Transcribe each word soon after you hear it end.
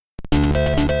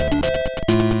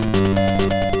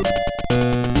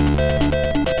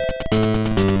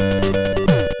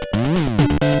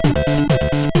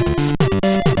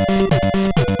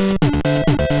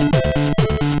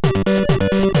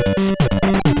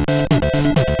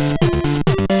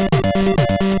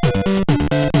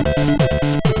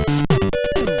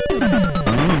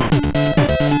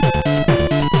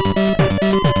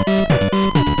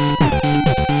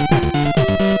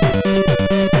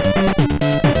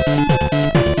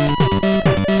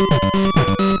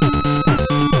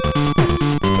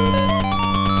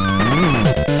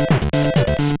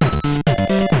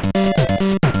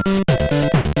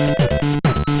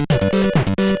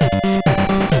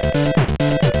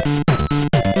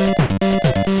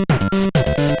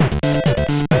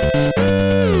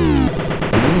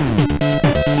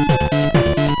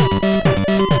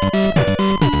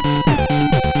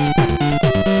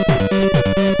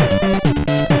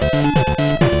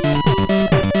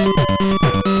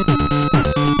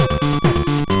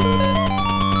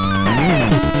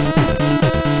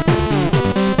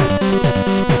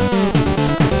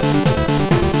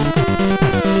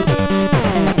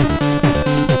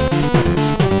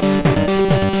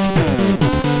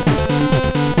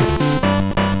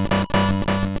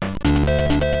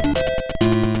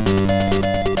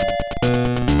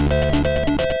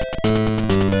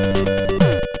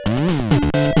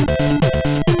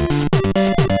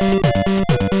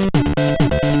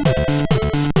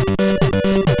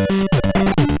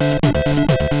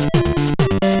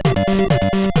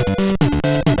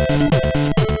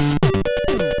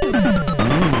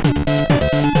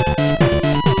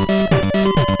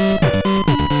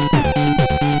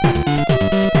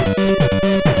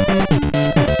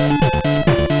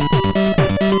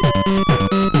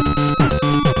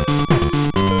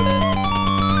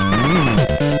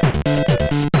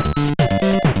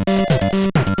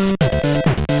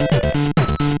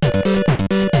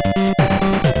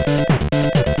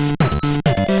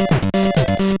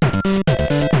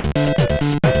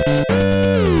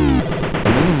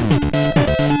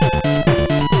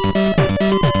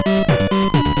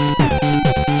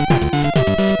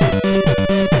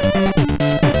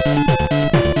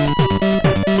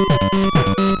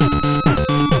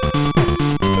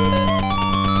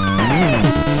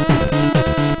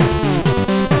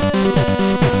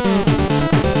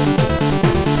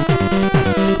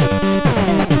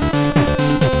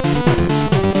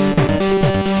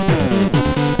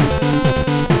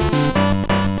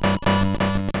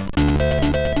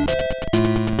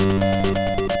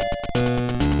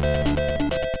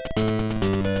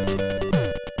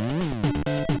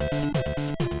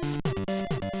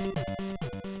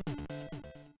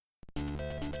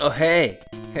Hey,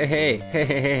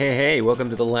 welcome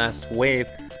to The Last Wave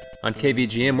on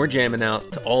KVGM. We're jamming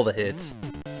out to all the hits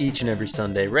each and every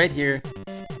Sunday right here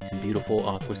in beautiful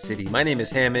Aqua City. My name is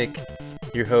Hammock,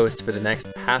 your host for the next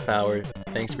half hour.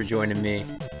 Thanks for joining me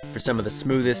for some of the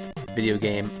smoothest video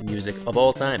game music of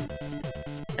all time.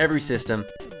 Every system,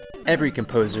 every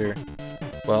composer,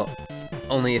 well,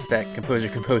 only if that composer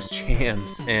composed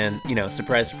jams, and,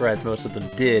 surprise, surprise, most of them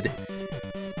did.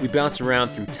 We bounce around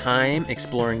through time,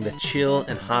 exploring the chill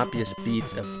and hoppiest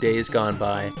beats of days gone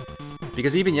by,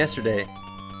 because even yesterday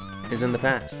is in the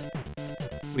past.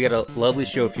 We got a lovely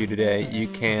show for you today. You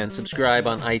can subscribe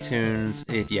on iTunes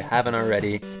if you haven't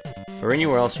already, or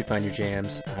anywhere else you find your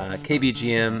jams.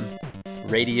 KVGM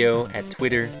Radio at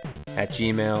Twitter, at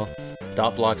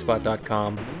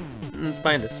gmail.blogspot.com.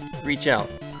 Find us, reach out,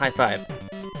 high five.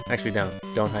 Actually,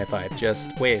 don't high five,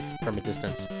 just wave from a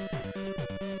distance.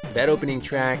 That opening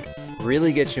track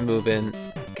really gets you moving.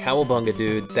 Cowabunga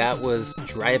Dude, that was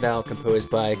Drive Out composed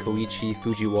by Koichi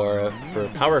Fujiwara for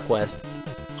Power Quest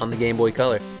on the Game Boy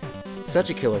Color. Such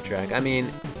a killer track. I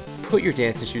mean, put your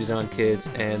dancing shoes on, kids,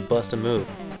 and bust a move.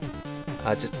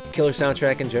 Just killer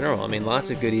soundtrack in general. I mean,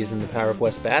 lots of goodies in the Power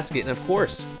Quest basket, and of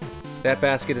course, that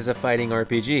basket is a fighting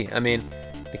RPG. I mean,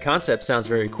 the concept sounds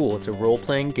very cool. It's a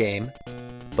role-playing game,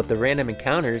 but the random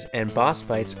encounters and boss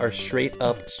fights are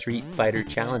straight-up Street Fighter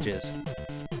challenges.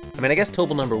 I mean, I guess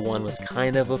Tobal No. 1 was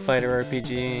kind of a fighter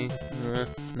RPG.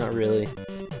 Not really.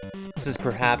 This is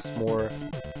perhaps more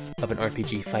of an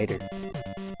RPG fighter.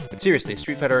 But seriously, a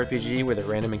Street Fighter RPG where the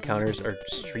random encounters are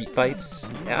street fights?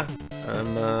 Yeah,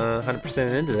 I'm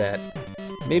 100% into that.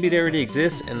 Maybe it already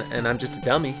exists and I'm just a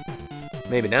dummy.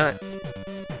 Maybe not.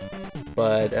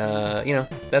 But,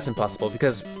 that's impossible,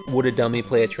 because would a dummy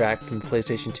play a track from the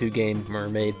PlayStation 2 game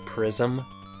Mermaid Prism?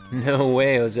 No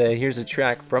way, Jose. Here's a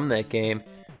track from that game.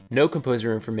 No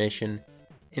composer information.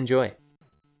 Enjoy.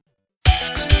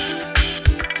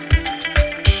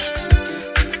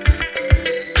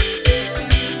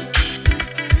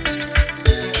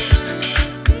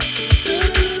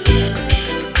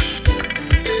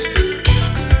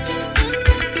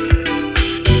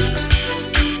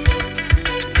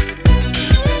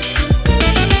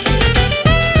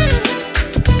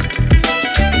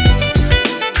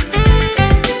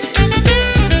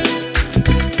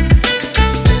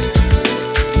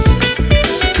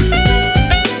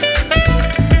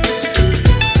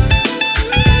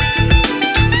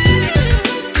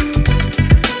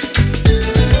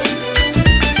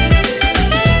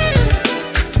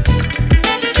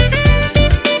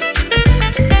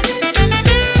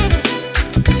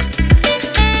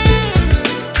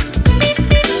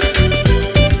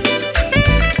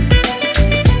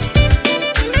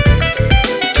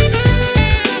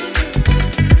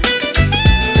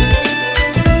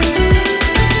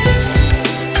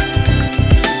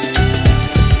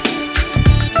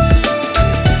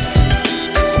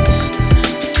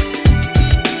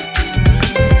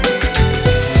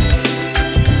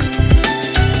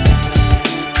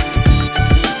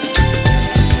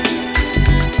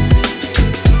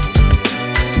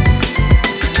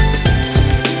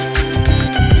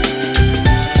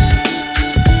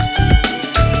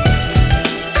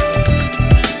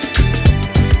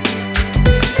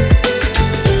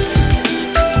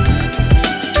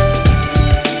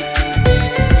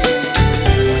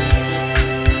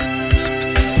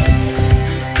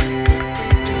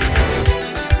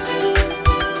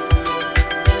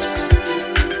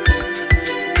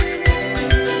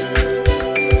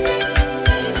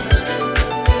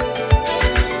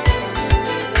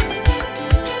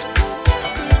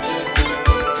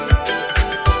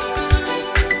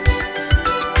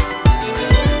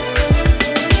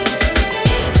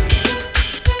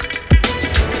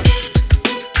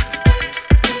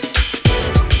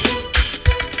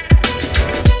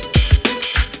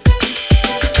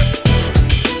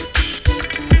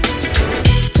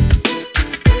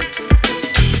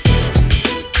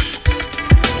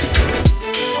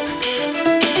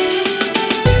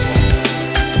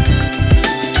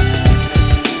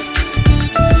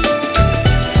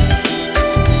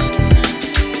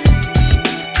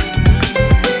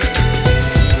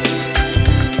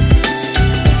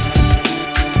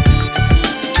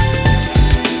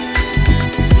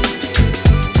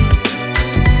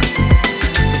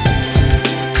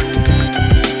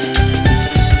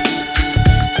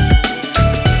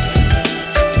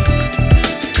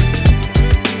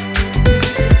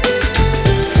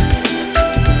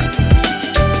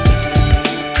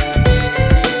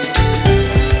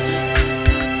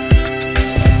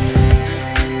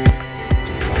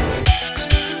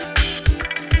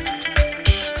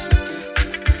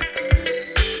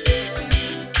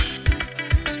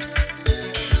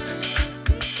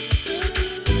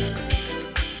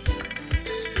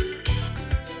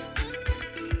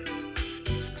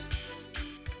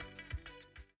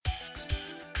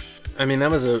 I mean,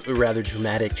 that was a rather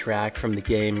dramatic track from the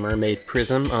game Mermaid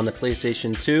Prism on the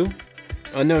PlayStation 2.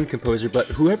 Unknown composer, but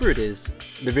whoever it is,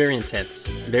 they're very intense,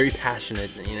 very passionate.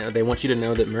 You know, they want you to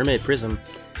know that Mermaid Prism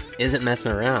isn't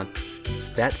messing around.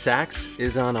 That sax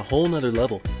is on a whole nother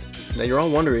level. Now you're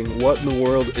all wondering, what in the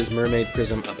world is Mermaid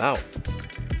Prism about?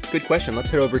 Good question.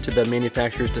 Let's head over to the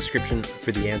manufacturer's description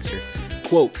for the answer.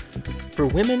 Quote, "For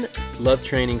women, love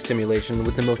training simulation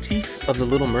with the motif of the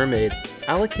Little Mermaid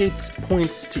allocates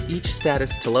points to each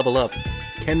status to level up,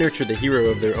 can nurture the hero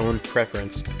of their own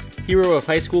preference. Hero of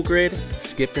high school grade,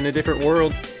 skipped in a different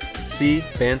world. Sea,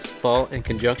 bounce, fall in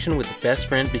conjunction with the best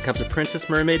friend becomes a princess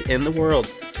mermaid in the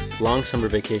world. Long summer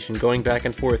vacation going back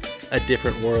and forth, a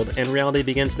different world, and reality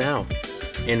begins now."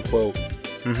 End quote.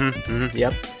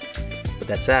 Yep. But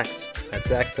that sax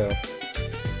though.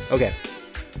 Okay.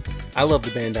 I love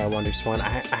the Bandai WonderSwan.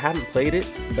 I haven't played it,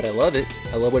 but I love it.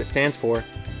 I love what it stands for.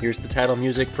 Here's the title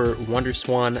music for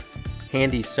WonderSwan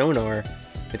Handy Sonar.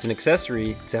 It's an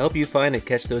accessory to help you find and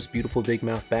catch those beautiful big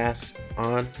mouth bass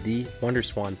on the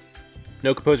WonderSwan.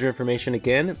 No composer information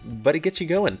again, but it gets you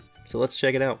going. So let's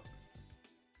check it out.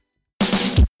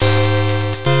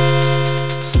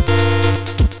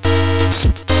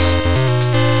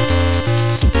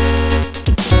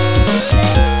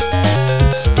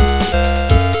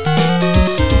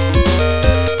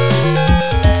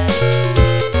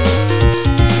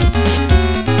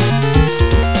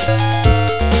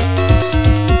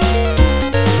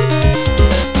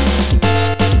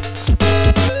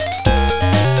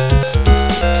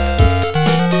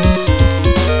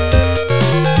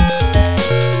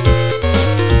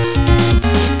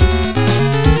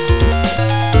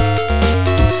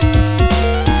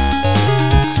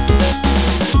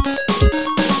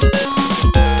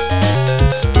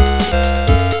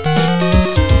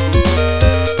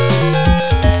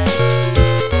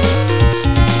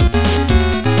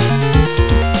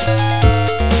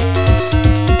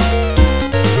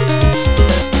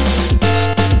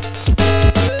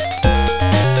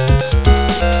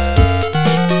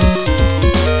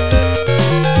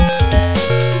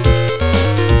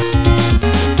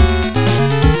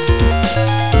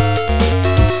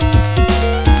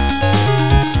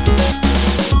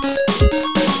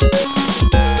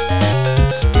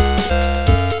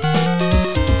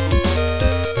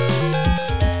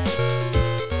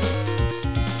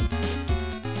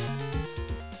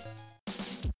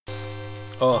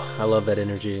 Oh, I love that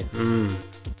energy.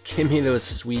 Give me those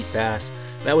sweet bass.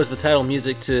 That was the title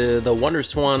music to the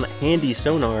WonderSwan Handy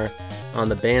Sonar on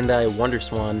the Bandai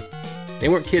WonderSwan. They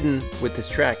weren't kidding with this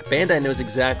track. Bandai knows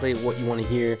exactly what you want to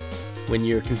hear when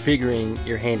you're configuring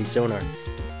your Handy Sonar.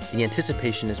 The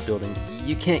anticipation is building.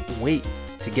 You can't wait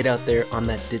to get out there on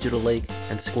that digital lake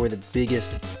and score the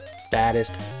biggest,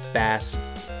 baddest bass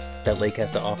that lake has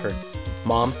to offer.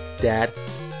 Mom, Dad,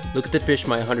 look at the fish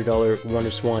my $100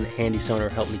 WonderSwan Handy Sonar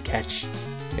helped me catch.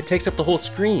 It takes up the whole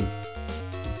screen.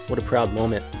 What a proud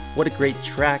moment. What a great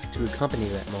track to accompany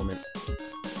that moment.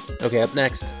 Okay, up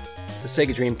next, the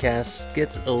Sega Dreamcast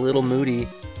gets a little moody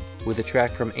with a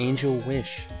track from Angel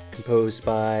Wish, composed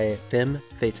by Femme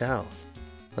Fatale.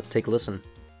 Let's take a listen.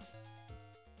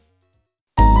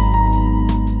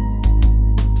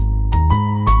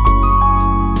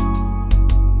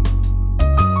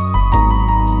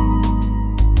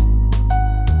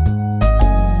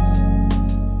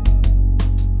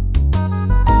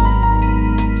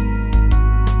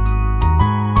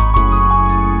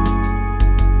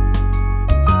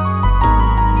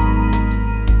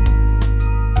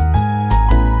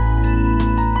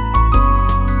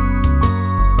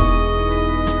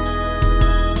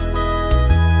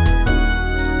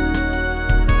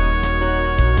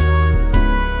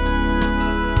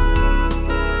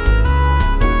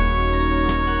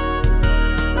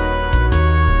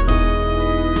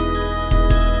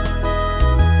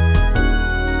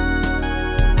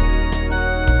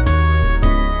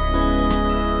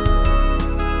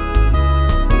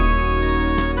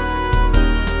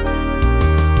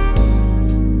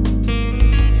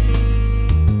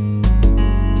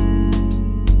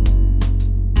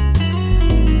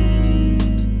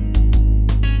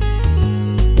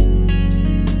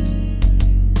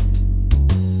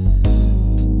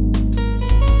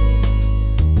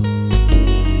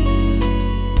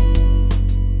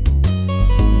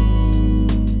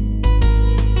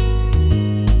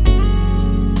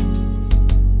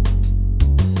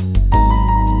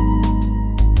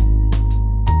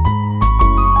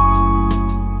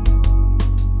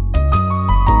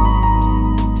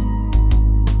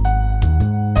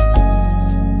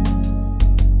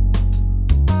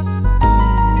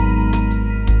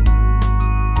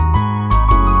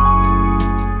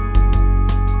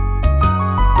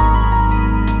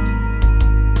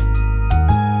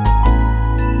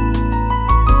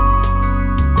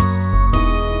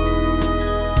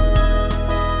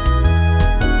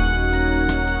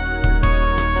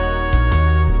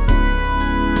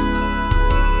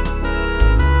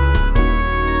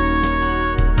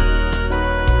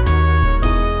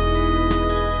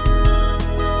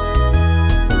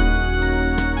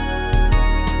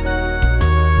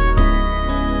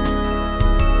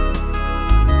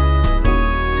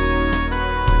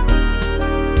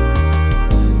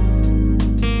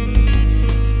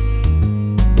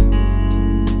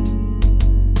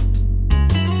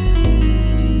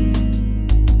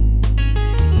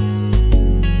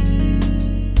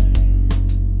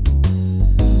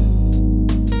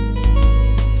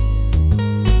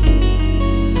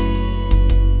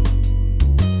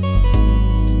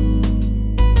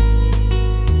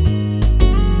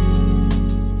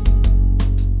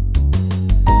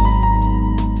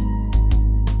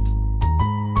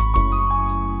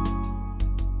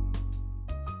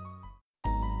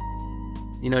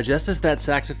 just as that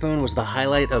saxophone was the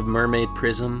highlight of Mermaid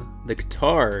Prism, the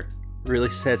guitar really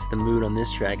sets the mood on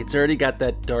this track. It's already got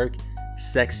that dark,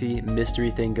 sexy mystery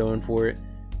thing going for it.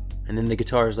 And then the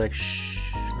guitar is like,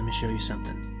 shh, let me show you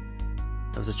something.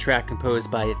 That was a track composed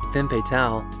by Femme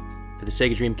Fatale for the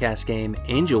Sega Dreamcast game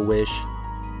Angel Wish.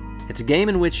 It's a game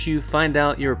in which you find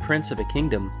out you're a prince of a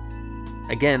kingdom.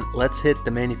 Again, let's hit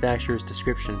the manufacturer's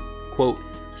description. Quote,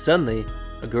 suddenly,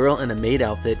 a girl in a maid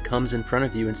outfit comes in front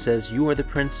of you and says you are the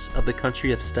prince of the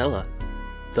country of Stella.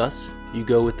 Thus, you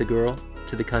go with the girl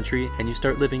to the country and you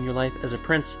start living your life as a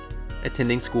prince,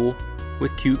 attending school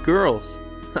with cute girls.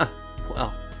 Ha,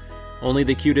 wow. Only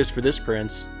the cutest for this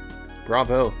prince.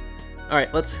 Bravo.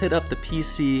 Alright, let's hit up the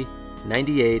PC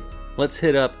 98. Let's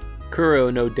hit up Kuro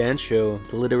no Dansho,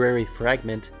 the literary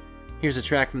fragment. Here's a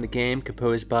track from the game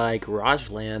composed by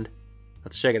Garageland.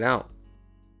 Let's check it out.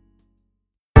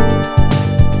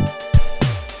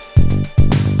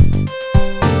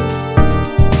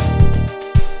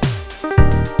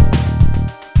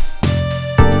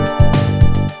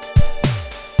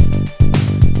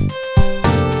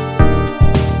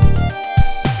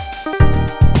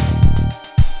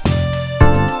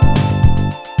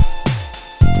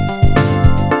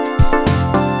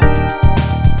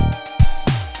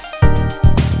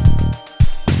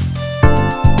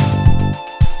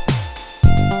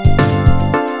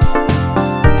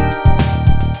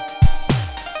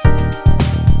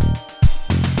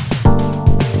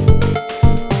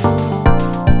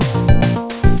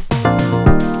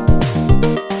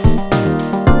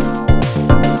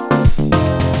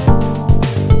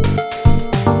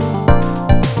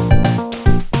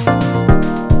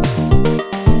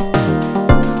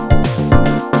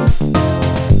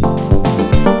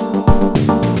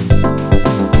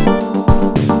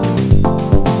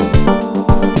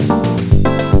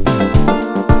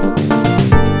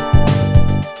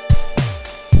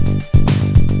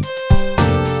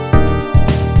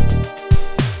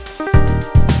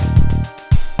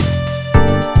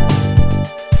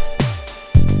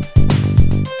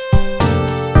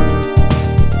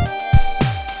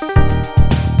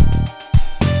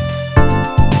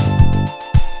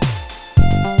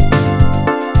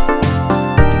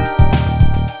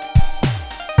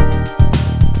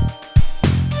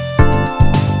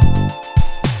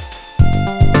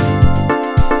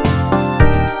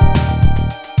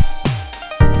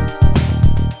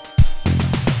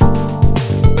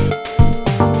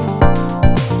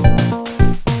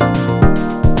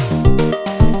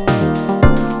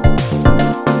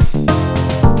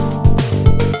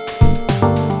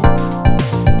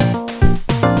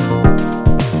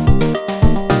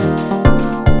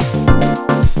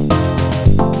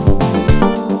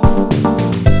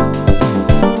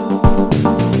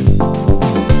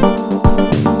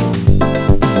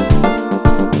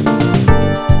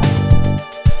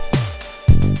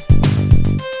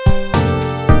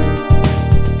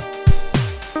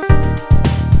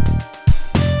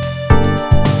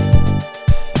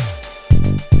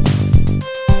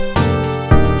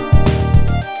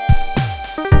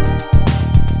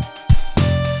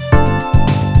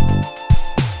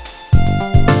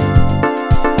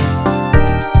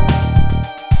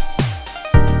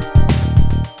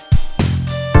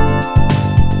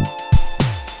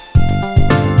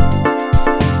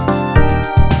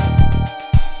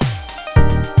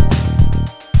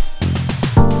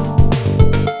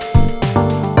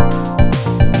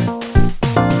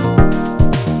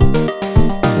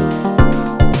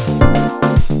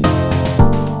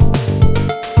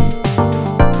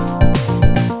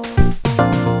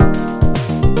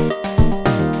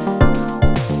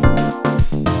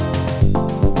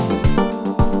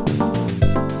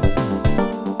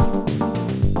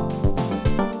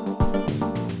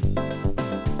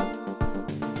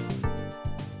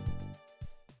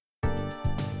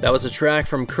 That was a track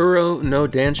from Kuro no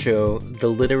Dansho, the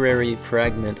literary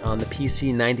fragment on the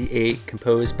PC 98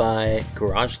 composed by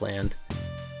Garageland.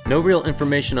 No real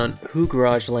information on who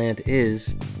Garageland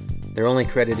is. They're only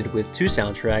credited with 2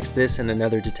 soundtracks, this and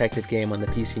another detective game on the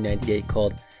PC 98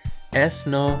 called S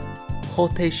no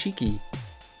Hoteshiki.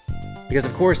 Because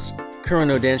of course, Kuro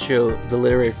no Dansho, the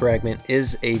literary fragment,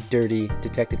 is a dirty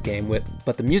detective game,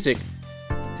 but the music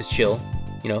is chill.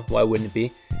 Why wouldn't it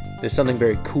be? There's something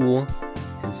very cool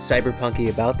and cyberpunky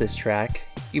about this track,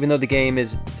 even though the game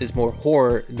is more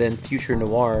horror than future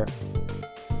noir.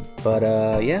 But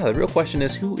yeah, the real question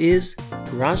is, who is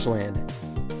Garageland?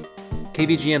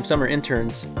 KVGM summer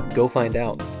interns, go find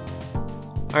out.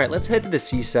 Alright, let's head to the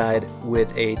seaside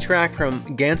with a track from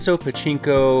Ganso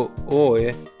Pachinko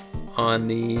Oi on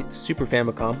the Super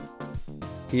Famicom.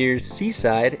 Here's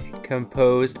Seaside,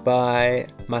 composed by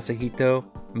Masahito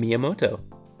Miyamoto.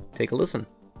 Take a listen.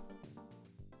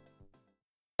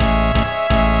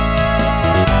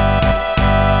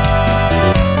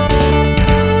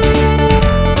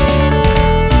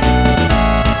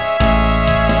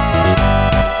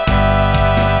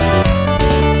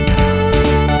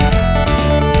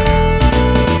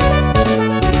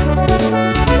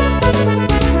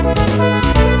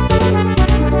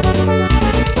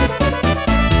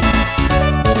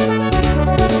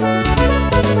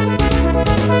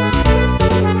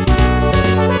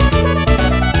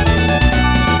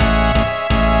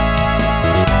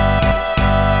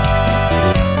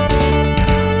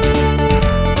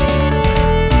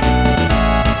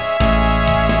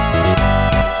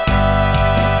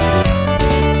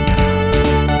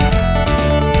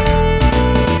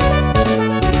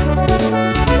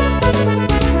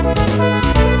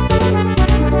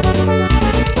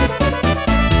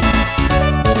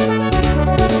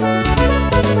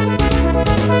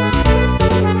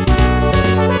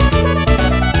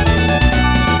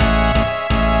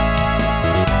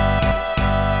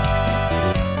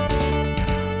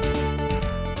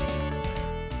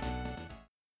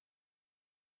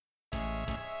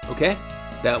 Okay,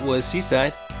 that was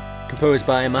Seaside, composed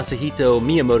by Masahito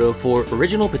Miyamoto for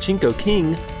original Pachinko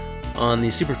King on the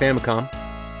Super Famicom.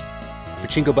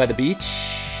 Pachinko by the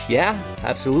beach? Yeah,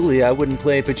 absolutely. I wouldn't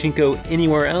play Pachinko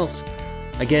anywhere else.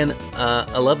 Again,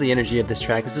 I love the energy of this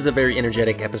track. This is a very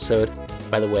energetic episode,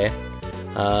 by the way.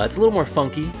 It's a little more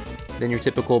funky than your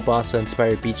typical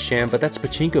bossa-inspired beach jam, but that's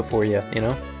Pachinko for you, you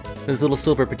know? Those little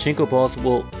silver Pachinko balls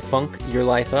will funk your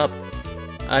life up.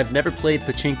 I've never played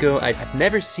Pachinko. I've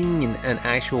never seen an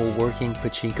actual working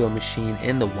Pachinko machine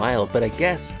in the wild, but I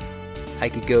guess I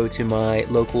could go to my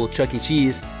local Chuck E.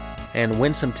 Cheese and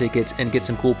win some tickets and get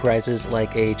some cool prizes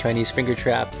like a Chinese finger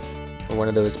trap or one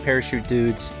of those parachute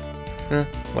dudes.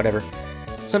 Whatever.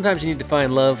 Sometimes you need to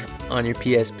find love on your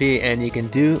PSP, and you can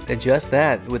do just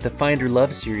that with the Find Your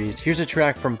Love series. Here's a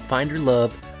track from Find Your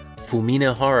Love,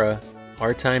 Fumina Hara,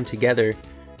 Our Time Together,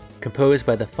 composed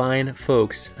by the fine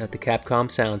folks at the Capcom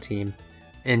Sound Team.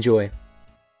 Enjoy.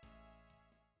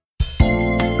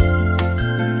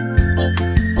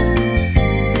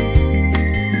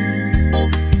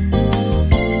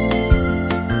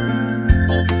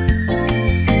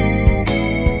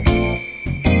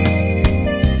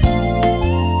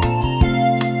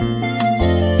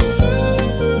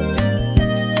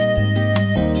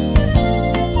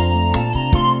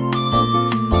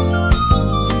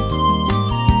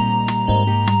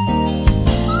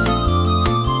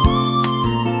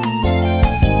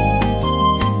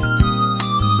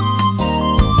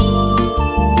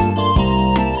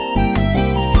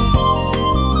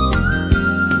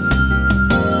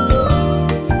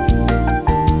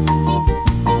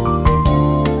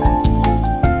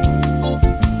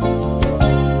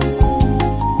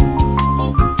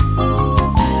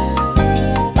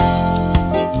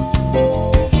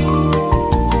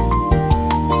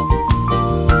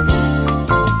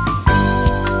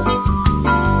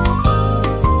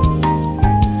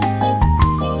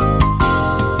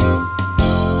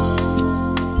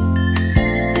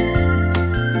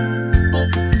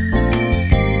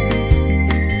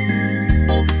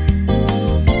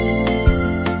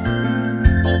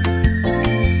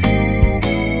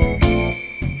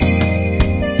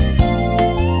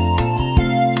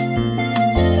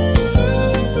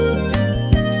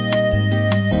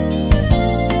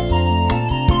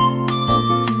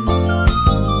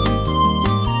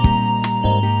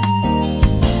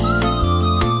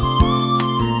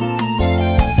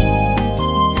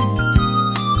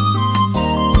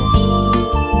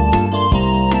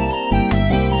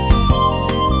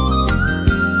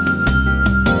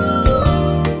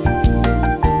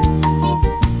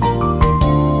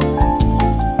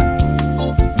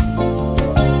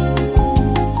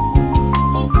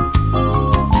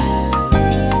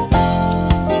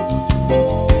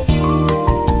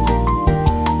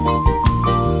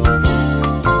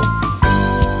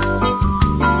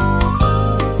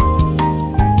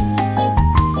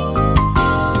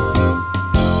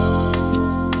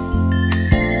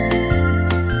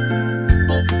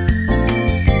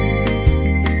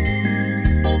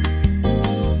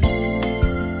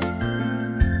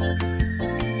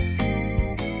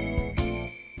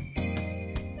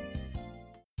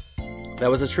 That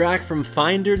was a track from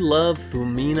Find Your Love,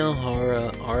 Fumina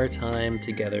Hara, Our Time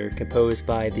Together, composed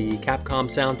by the Capcom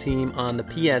Sound Team on the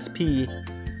PSP.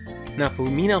 Now,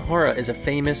 Fumina Hara is a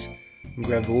famous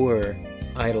gravure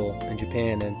idol in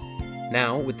Japan, and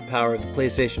now, with the power of the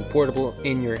PlayStation Portable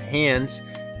in your hands,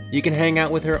 you can hang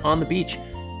out with her on the beach.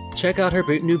 Check out her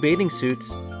new bathing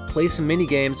suits play some mini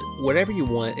games, whatever you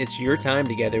want. It's your time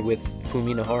together with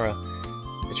Fumi Nohara.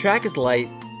 The track is light,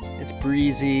 it's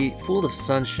breezy, full of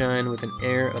sunshine with an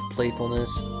air of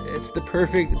playfulness. It's the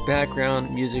perfect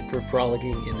background music for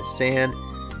frolicking in the sand.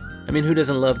 I mean, who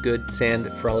doesn't love good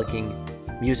sand frolicking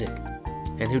music?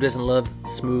 And who doesn't love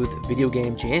smooth video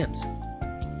game jams?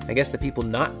 I guess the people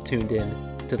not tuned in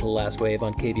to The Last Wave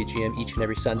on KVGM each and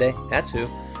every Sunday, that's who.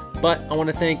 But I want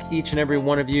to thank each and every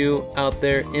one of you out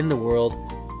there in the world,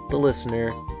 the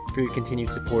listener, for your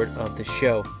continued support of the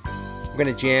show. We're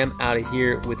going to jam out of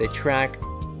here with a track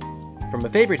from a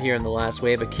favorite here in The Last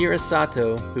Wave, Akira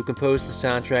Sato, who composed the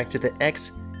soundtrack to the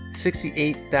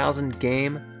X68000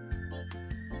 game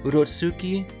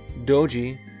Urotsuki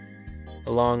Doji,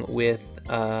 along with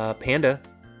Panda.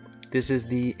 This is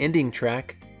the ending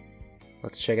track.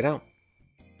 Let's check it out.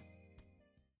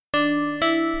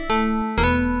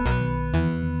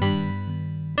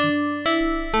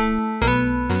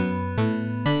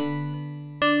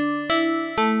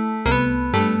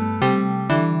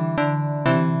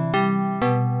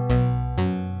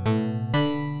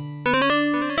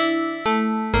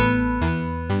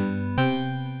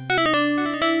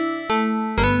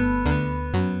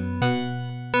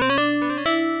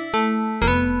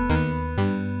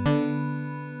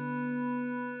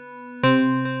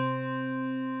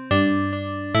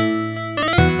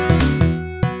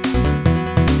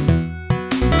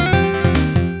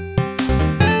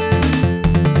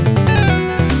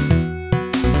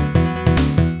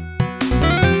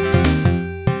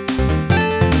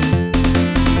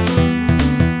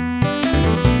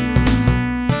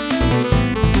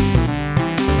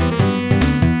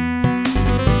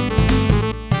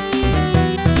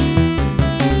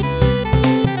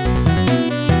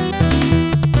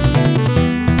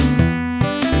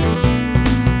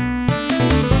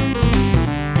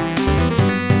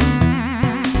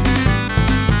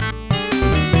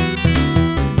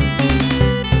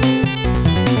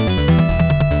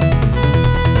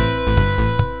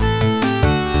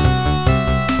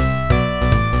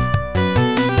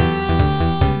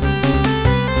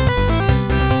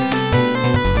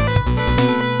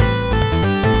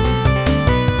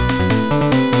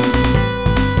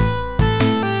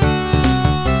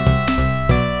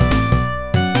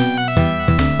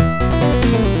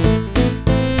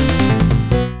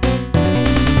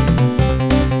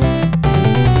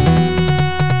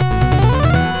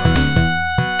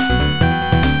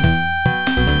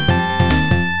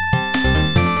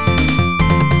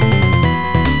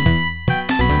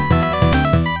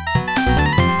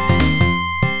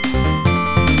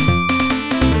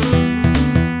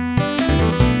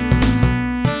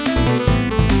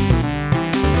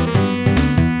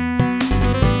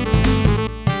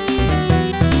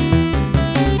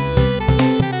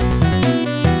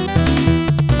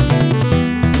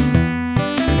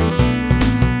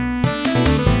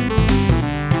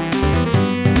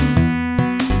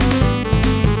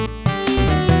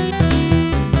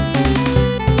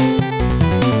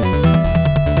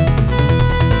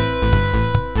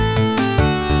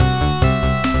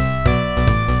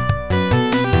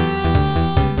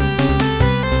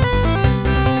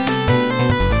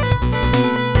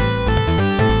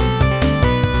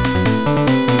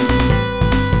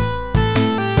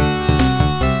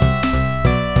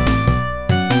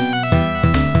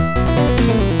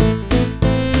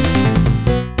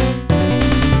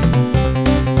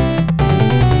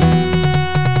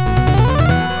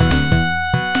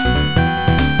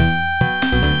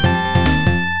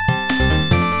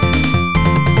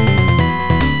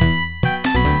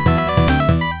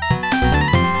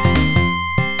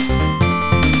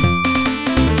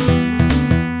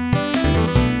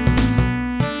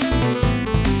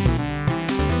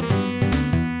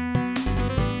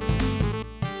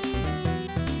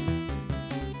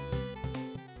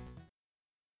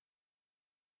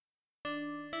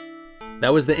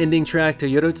 That was the ending track to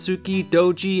Urotsuki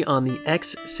Doji on the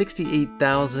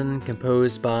X68000,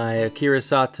 composed by Akira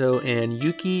Sato and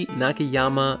Yuki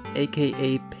Nakayama,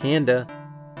 aka Panda.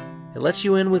 It lets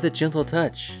you in with a gentle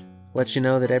touch, lets you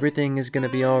know that everything is going to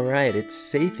be alright, it's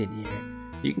safe in here,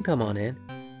 you can come on in.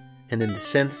 And then the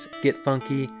synths get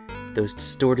funky, those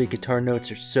distorted guitar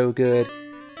notes are so good,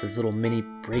 those little mini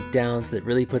breakdowns that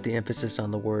really put the emphasis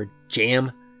on the word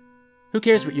jam. Who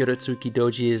cares what Urotsuki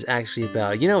Doji is actually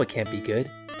about? You know it can't be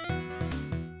good.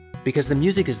 Because the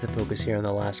music is the focus here on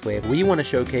The Last Wave. We want to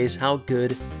showcase how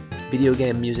good video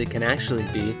game music can actually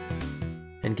be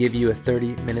and give you a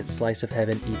 30-minute slice of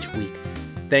heaven each week.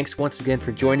 Thanks once again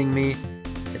for joining me.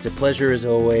 It's a pleasure as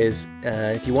always.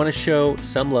 If you want to show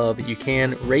some love, you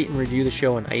can rate and review the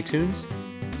show on iTunes.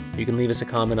 You can leave us a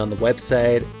comment on the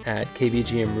website at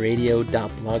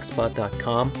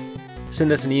kvgmradio.blogspot.com.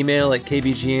 Send us an email at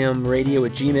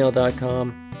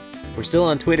kvgmradio@gmail.com. We're still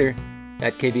on Twitter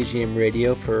at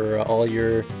kvgmradio for all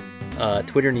your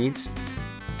Twitter needs.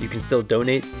 You can still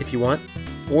donate if you want,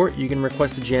 or you can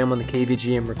request a jam on the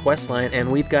KVGM request line,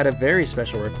 and we've got a very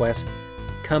special request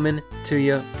coming to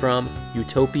you from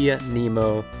Utopia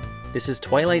Nemo. This is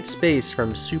Twilight Space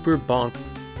from Super Bonk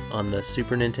on the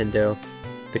Super Nintendo.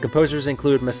 The composers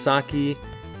include Masaki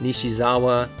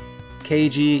Nishizawa,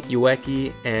 Keiji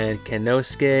Ueki, and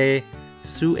Kenosuke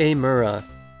Suemura.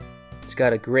 It's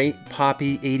got a great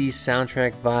poppy 80s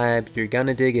soundtrack vibe. You're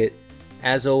gonna dig it.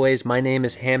 As always, my name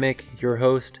is Hammock, your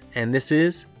host, and this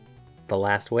is The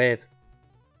Last Wave.